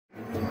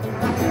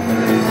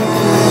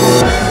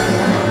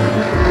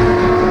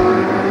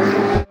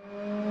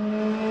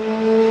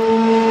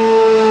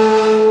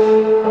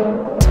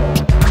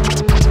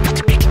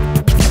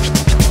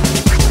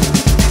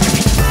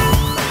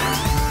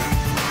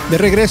De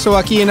regreso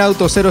aquí en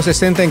Auto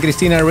 060 en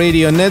Cristina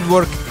Radio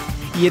Network,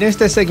 y en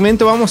este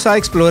segmento vamos a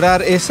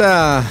explorar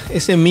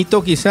ese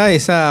mito, quizá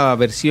esa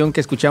versión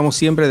que escuchamos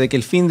siempre de que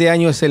el fin de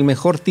año es el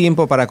mejor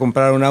tiempo para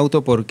comprar un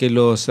auto porque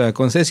los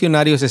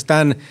concesionarios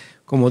están,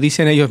 como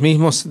dicen ellos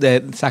mismos,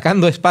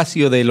 sacando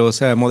espacio de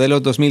los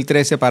modelos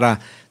 2013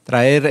 para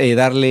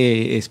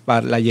darle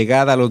la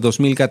llegada a los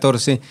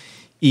 2014,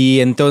 y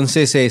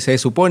entonces se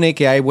supone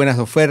que hay buenas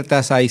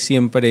ofertas, hay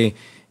siempre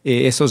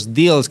esos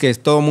deals que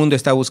todo el mundo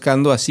está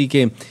buscando. Así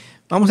que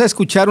vamos a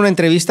escuchar una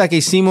entrevista que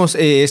hicimos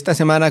esta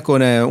semana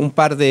con un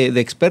par de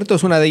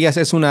expertos. Una de ellas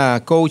es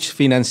una coach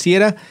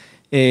financiera,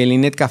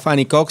 Lynnette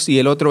Khalfani-Cox, y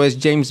el otro es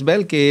James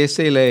Bell, que es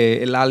el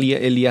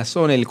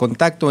liazón, el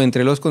contacto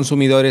entre los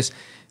consumidores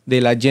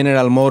de la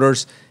General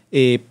Motors,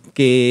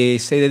 que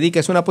se dedica,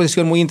 es una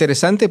posición muy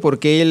interesante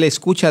porque él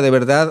escucha de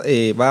verdad,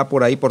 va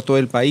por ahí por todo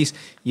el país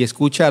y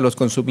escucha a los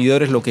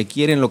consumidores lo que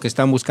quieren, lo que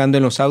están buscando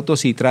en los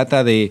autos, y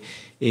trata de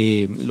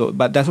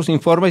dar sus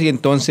informes, y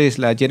entonces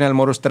la General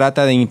Motors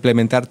trata de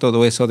implementar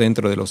todo eso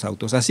dentro de los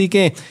autos. Así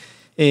que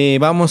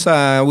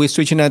we're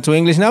switching to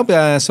English now,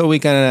 so we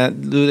can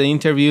do the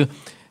interview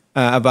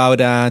about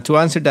to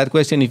answer that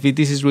question, if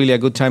this is really a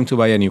good time to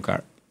buy a new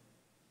car.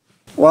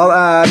 Well,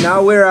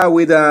 now we're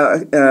with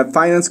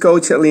finance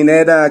coach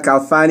Lynnette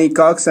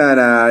Khalfani-Cox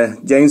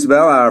and James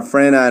Bell, our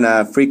friend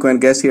and frequent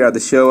guest here at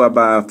the show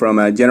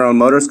from General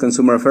Motors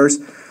Consumer Affairs.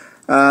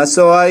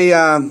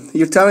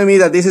 You're telling me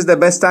that this is the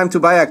best time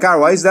to buy a car.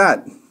 Why is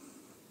that?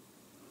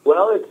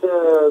 Well,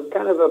 it's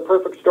kind of a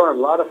perfect storm.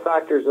 A lot of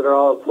factors that are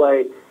all at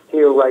play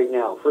here right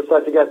now. First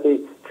off, you got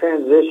the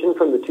transition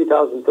from the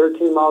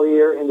 2013 model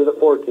year into the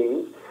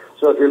 14s.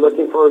 So if you're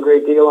looking for a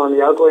great deal on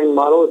the outgoing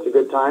model, it's a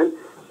good time.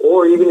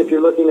 Or even if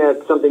you're looking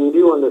at something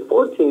new on the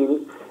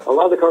 14s, a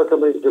lot of the car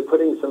companies are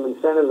putting some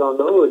incentives on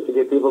those to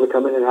get people to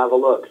come in and have a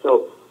look.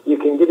 So you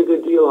can get a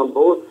good deal on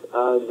both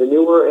the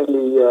newer and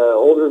the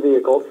older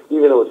vehicle,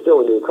 even though it's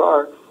still a new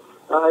car.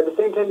 At the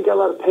same time, you got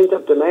a lot of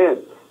pent-up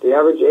demand. The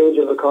average age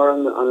of a car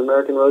on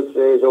American roads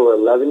today is over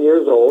 11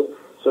 years old.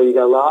 So you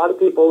got a lot of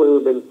people who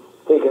have been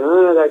thinking,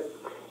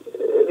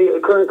 the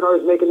current car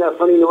is making that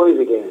funny noise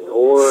again,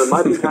 or it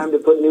might be time to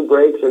put new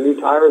brakes or new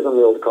tires on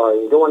the old car.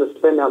 You don't want to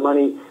spend that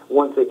money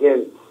once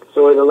again.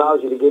 So it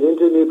allows you to get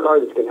into a new car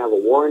that's going to have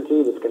a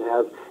warranty, that's going to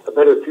have a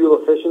better fuel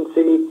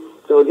efficiency.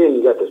 So again,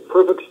 you got this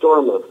perfect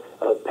storm of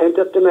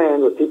pent-up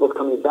demand with people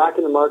coming back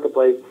in the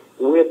marketplace,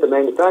 and with the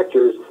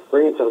manufacturers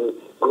bringing some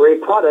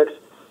great products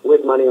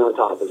with money on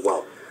top as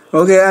well.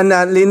 Okay, and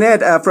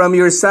Lynnette, from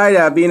your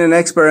side, being an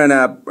expert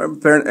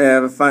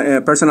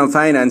in personal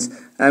finance,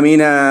 I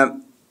mean,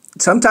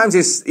 sometimes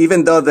it's,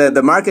 even though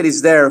the market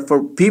is there,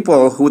 for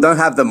people who don't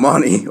have the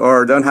money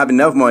or don't have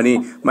enough money,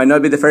 might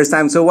not be the first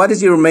time. So what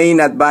is your main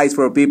advice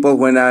for people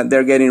when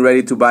they're getting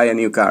ready to buy a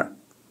new car?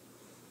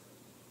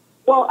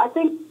 Well, I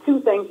think two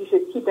things you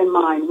should keep in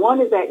mind.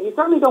 One is that you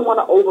certainly don't want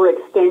to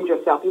overextend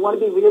yourself. You want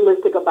to be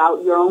realistic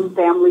about your own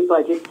family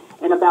budget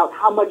and about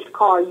how much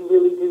car you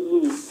really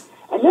do need.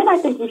 And then I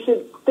think you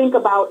should think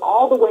about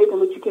all the ways in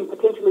which you can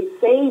potentially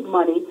save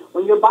money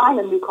when you're buying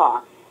a new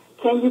car.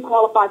 Can you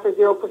qualify for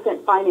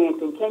 0%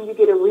 financing? Can you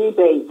get a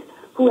rebate?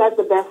 Who has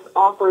the best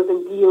offers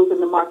and deals in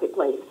the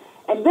marketplace?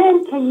 And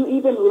then can you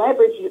even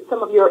leverage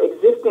some of your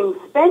existing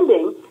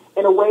spending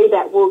in a way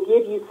that will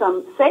give you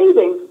some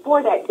savings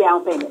for that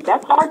down payment?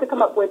 That's hard to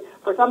come up with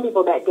for some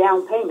people, that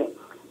down payment.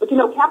 But, you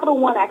know, Capital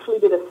One actually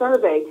did a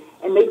survey,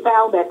 and they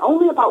found that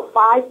only about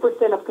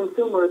 5% of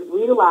consumers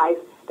realize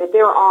that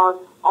there are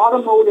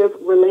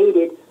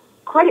automotive-related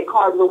credit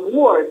card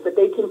rewards that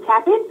they can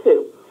tap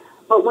into.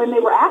 But when they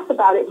were asked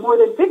about it, more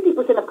than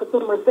 50% of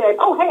consumers said,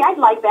 oh, hey, I'd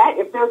like that.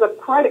 If there's a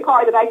credit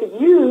card that I could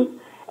use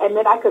and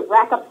then I could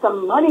rack up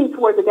some money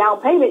towards a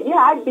down payment, yeah,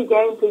 I'd be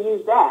game to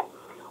use that.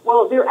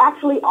 Well, there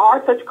actually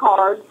are such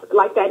cards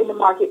like that in the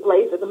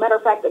marketplace. As a matter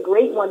of fact, a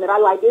great one that I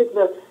like is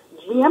the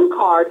GM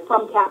card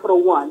from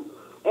Capital One.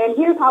 And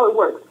here's how it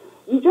works.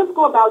 You just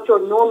go about your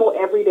normal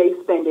everyday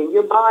spending.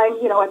 You're buying,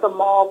 you know, at the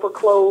mall for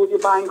clothes. You're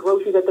buying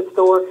groceries at the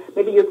store.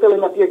 Maybe you're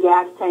filling up your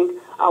gas tank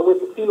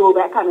with fuel,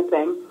 that kind of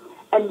thing.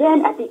 And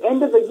then at the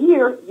end of the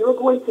year, you're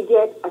going to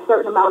get a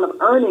certain amount of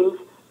earnings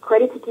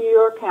credited to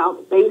your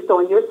account based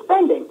on your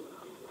spending.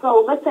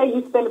 So let's say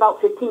you spend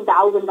about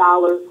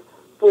 $15,000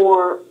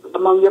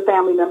 among your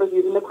family members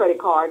using the credit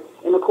card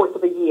in the course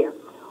of a year.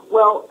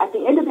 Well, at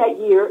the end of that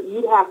year,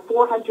 you'd have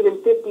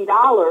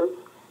 $450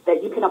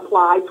 that you can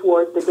apply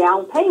towards the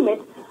down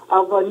payment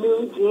of a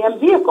new GM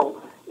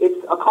vehicle.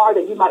 It's a car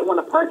that you might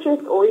want to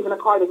purchase or even a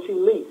car that you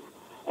lease.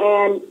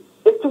 And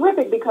it's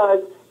terrific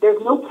because there's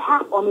no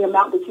cap on the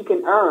amount that you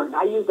can earn.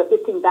 I use the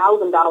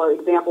 $15,000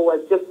 example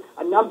as just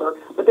a number,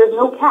 but there's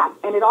no cap.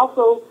 And it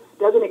also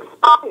doesn't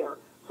expire.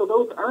 So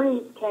those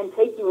earnings can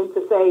take you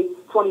into, say,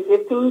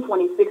 2015,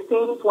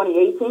 2016,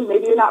 2018.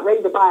 Maybe you're not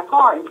ready to buy a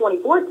car in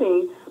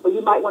 2014, but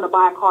you might want to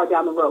buy a car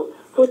down the road.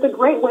 So it's a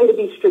great way to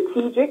be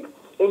strategic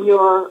in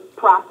your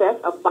process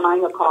of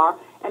buying a car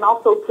and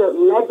also to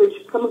leverage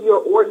some of your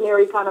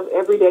ordinary kind of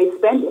everyday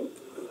spending.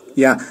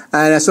 Yeah,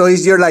 and so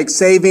it's your like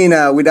saving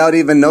without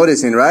even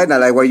noticing, right?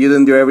 Like what you do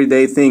in your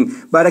everyday thing.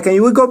 But can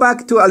you go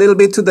back to a little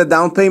bit to the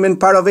down payment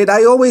part of it?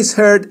 I always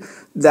heard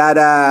that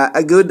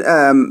a good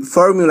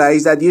formula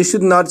is that you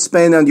should not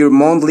spend on your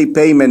monthly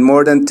payment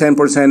more than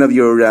 10% of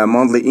your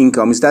monthly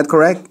income. Is that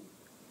correct?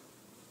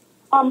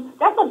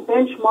 That's a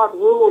benchmark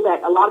rule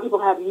that a lot of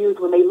people have used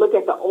when they look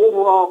at the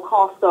overall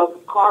cost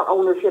of car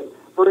ownership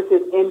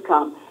versus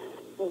income.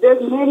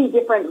 There's many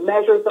different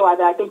measures, though,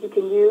 that I think you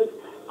can use.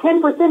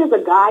 10% is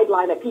a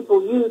guideline that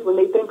people use when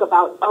they think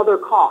about other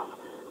costs.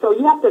 So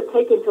you have to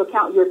take into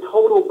account your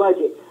total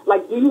budget.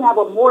 Like, do you have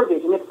a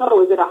mortgage? And if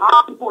so, is it a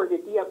high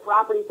mortgage? Do you have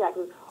property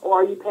taxes,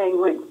 or are you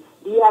paying rent?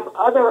 Do you have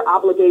other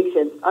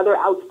obligations, other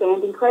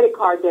outstanding credit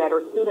card debt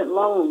or student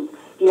loans?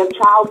 Do you have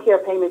child care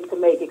payments to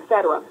make,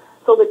 etc.?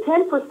 So the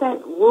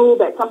 10% rule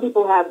that some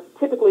people have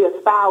typically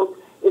espoused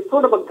is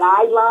sort of a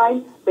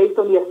guideline based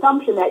on the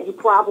assumption that you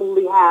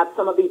probably have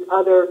some of these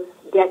other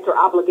debts or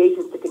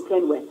obligations to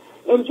contend with.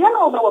 In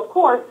general, though, of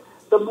course,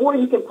 the more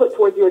you can put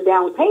towards your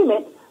down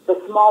payment,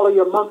 the smaller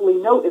your monthly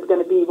note is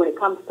going to be when it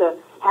comes to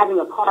having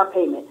a car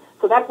payment.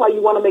 So that's why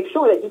you want to make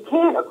sure that you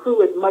can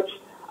accrue as much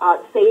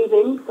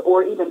savings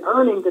or even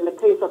earnings in the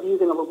case of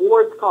using a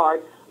rewards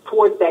card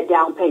towards that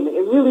down payment.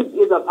 It really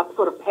is a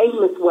sort of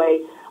painless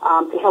way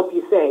to help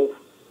you save.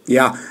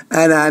 Yeah,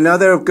 and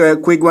another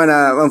quick one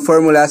on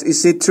formulas.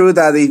 Is it true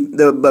that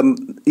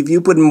if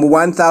you put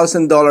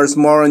 $1,000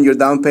 more on your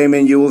down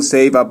payment, you will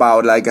save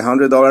about like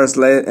 $100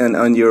 less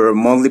on your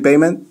monthly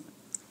payment?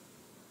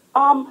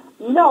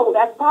 No,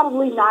 that's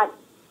probably not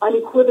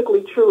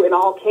unequivocally true in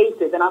all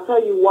cases, and I'll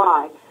tell you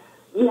why.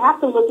 You have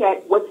to look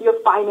at what's your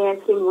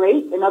financing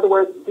rate. In other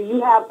words, if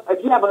you have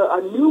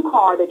a new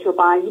car that you're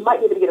buying, you might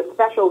be able to get a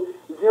special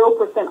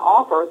 0%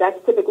 offer. That's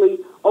typically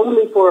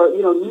only for,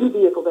 new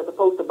vehicles as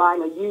opposed to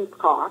buying a used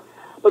car.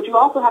 But you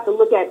also have to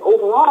look at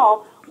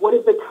overall, what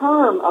is the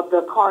term of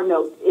the car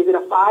note? Is it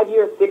a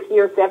 5-year,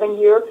 6-year,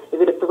 7-year?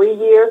 Is it a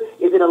 3-year?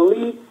 Is it a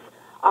lease?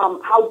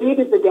 How big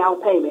is the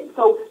down payment?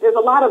 So there's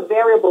a lot of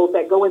variables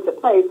that go into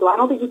play. So I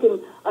don't think you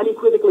can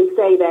unequivocally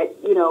say that,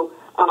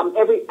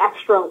 every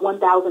extra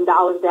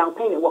 $1,000 down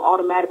payment will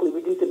automatically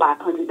reduce it by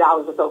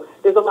 $100 or so.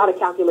 There's a lot of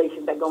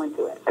calculations that go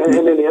into it. And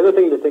then the other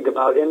thing to think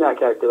about in that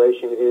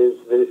calculation is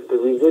the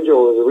residual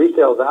or the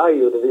resale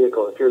value of the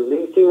vehicle. If you're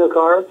leasing a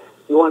car,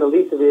 you want to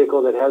lease a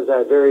vehicle that has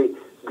that very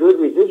good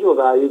residual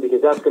value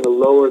because that's going to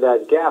lower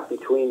that gap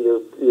between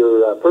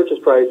your purchase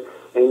price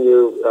and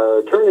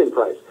your turn-in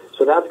price.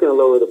 So that's going to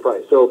lower the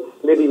price. So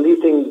maybe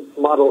leasing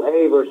Model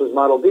A versus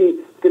Model B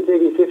could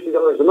save you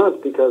 $50 a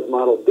month because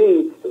Model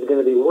B is going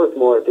to be worth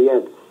more at the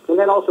end. And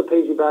that also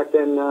pays you back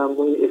then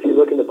if you're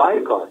looking to buy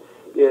a car.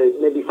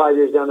 Maybe 5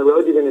 years down the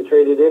road, you're going to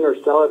trade it in or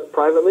sell it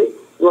privately.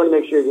 You want to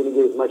make sure you're going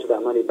to get as much of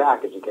that money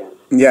back as you can.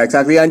 Yeah,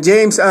 exactly. And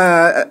James,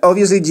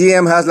 obviously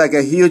GM has like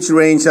a huge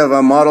range of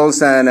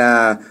models and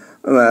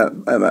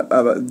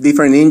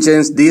different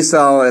engines,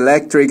 diesel,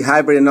 electric,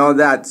 hybrid, and all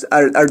that.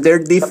 Are there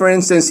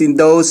differences in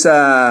those,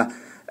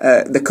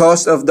 the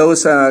cost of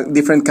those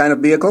different kind of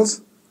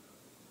vehicles?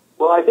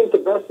 Well, I think the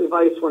best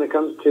advice when it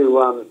comes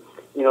to,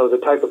 the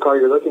type of car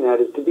you're looking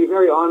at is to be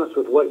very honest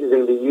with what you're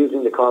going to be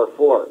using the car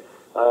for.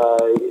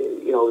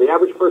 The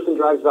average person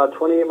drives about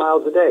 28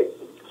 miles a day.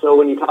 So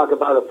when you talk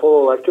about a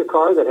full electric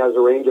car that has a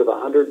range of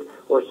 100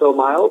 or so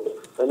miles,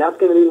 then that's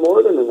going to be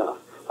more than enough.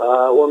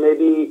 Or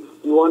maybe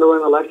you want to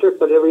run electric,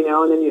 but every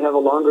now and then you have a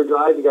longer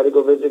drive. You got to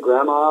go visit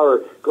grandma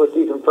or go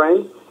see some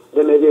friends.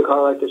 Then maybe a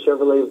car like the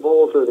Chevrolet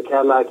Volt or the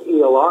Cadillac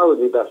ELR would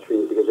be best for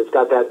you because it's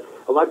got that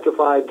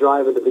electrified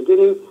drive at the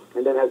beginning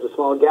and then has a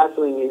small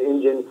gasoline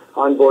engine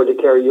on board to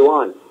carry you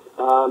on.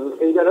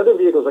 And you got other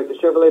vehicles like the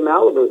Chevrolet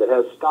Malibu that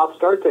has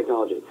stop-start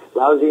technology.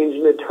 Allows the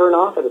engine to turn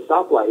off at a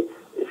stoplight.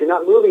 If you're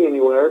not moving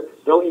anywhere,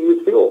 don't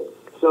use fuel.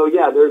 So,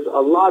 yeah, there's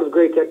a lot of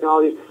great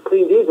technologies.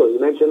 Clean diesel, you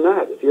mentioned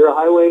that. If you're a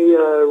highway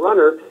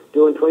runner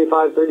doing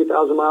 25,000,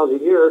 30,000 miles a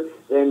year,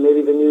 then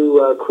maybe the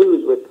new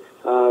Cruise with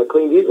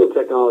clean diesel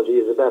technology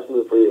is the best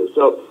move for you.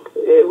 So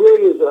it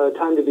really is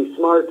time to be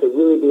smart, to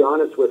really be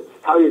honest with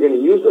how you're going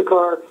to use the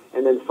car,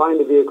 and then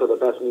find a vehicle that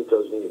best meets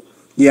those needs.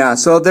 Yeah,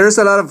 so there's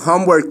a lot of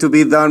homework to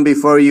be done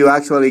before you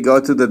actually go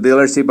to the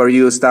dealership or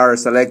you start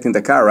selecting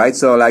the car, right?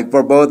 So, like,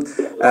 for both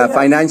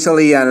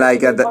financially and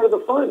like... That's part of the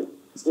fun.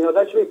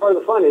 That should be part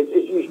of the fun.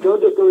 You don't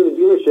just go to the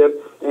dealership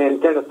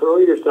and kind of throw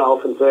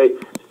yourself and say,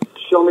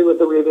 show me what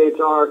the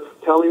rebates are,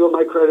 tell me what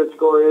my credit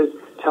score is,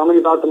 tell me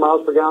about the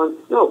miles per gallon.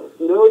 No,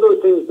 know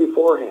those things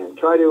beforehand.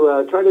 Try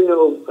to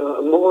know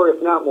more, if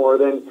not more,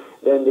 than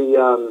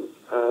the...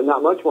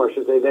 not much more, I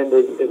should say, than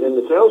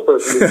the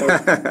salesperson,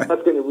 because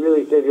that's going to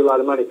really save you a lot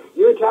of money.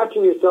 You're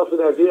attaching yourself to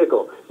that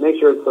vehicle. Make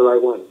sure it's the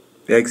right one.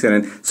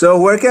 Excellent. So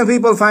where can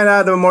people find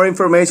out more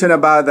information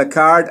about the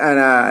card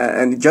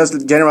and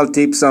just general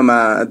tips on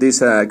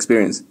this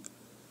experience?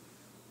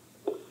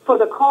 For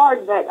the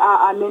card that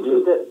I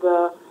mentioned,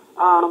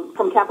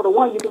 from Capital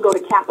One, you can go to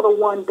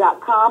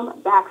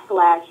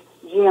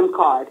CapitalOne.com/GM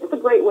card. It's a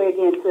great way,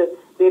 again, to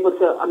be able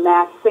to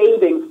amass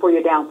savings for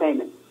your down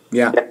payment.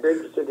 Yeah. If you're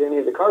interested in any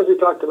of the cars we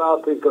talked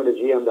about, please go to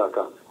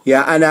GM.com.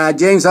 Yeah, and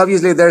James,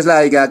 obviously there's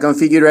like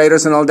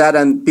configurators and all that,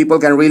 and people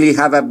can really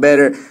have a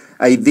better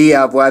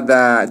idea of what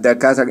the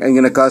cars are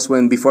going to cost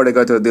before they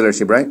go to the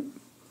dealership, right?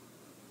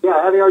 Yeah,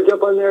 Javier,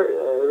 jump on there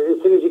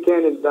as soon as you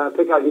can and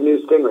pick out your new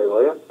Stingray,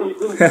 will you?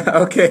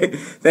 Okay.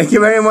 Thank you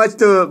very much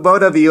to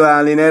both of you,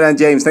 Lynnette and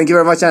James. Thank you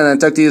very much, and I'll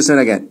talk to you soon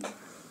again.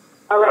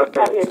 All right,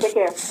 Javier, take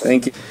care.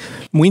 Thank you.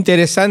 Muy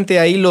interesante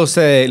ahí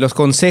los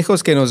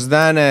consejos que nos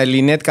dan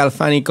Lynnette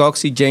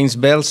Khalfani-Cox y James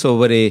Bell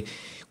sobre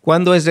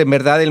cuándo es de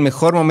verdad el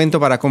mejor momento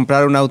para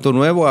comprar un auto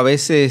nuevo. A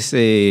veces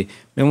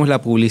vemos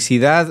la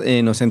publicidad,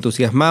 nos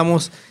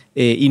entusiasmamos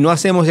y no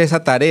hacemos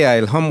esa tarea,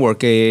 el homework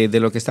de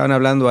lo que estaban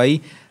hablando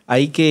ahí.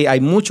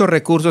 Hay muchos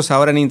recursos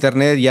ahora en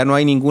Internet, ya no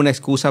hay ninguna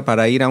excusa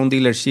para ir a un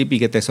dealership y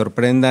que te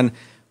sorprendan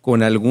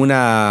con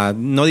alguna,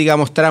 no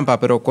digamos trampa,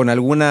 pero con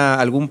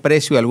algún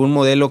precio, algún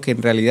modelo que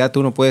en realidad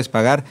tú no puedes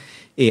pagar.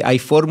 Hay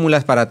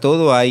fórmulas para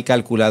todo, hay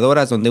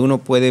calculadoras donde uno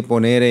puede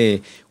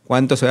poner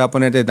cuánto se va a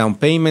poner de down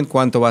payment,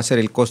 cuánto va a ser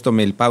el costo,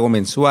 el pago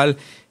mensual.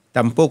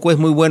 Tampoco es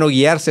muy bueno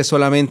guiarse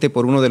solamente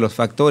por uno de los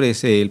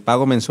factores. El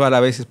pago mensual a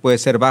veces puede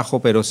ser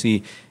bajo, pero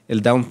si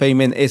el down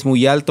payment es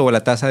muy alto o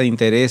la tasa de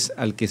interés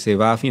al que se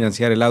va a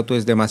financiar el auto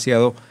es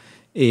demasiado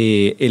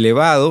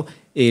elevado,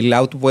 el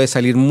auto puede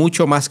salir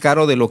mucho más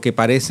caro de lo que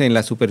parece en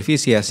la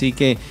superficie. Así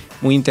que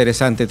muy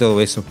interesante todo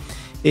eso.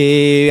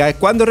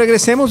 Cuando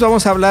regresemos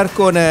vamos a hablar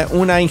con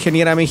una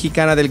ingeniera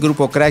mexicana del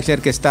grupo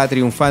Chrysler que está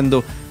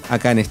triunfando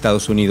acá en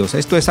Estados Unidos.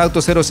 Esto es Auto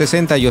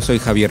 060, yo soy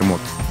Javier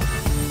Mota.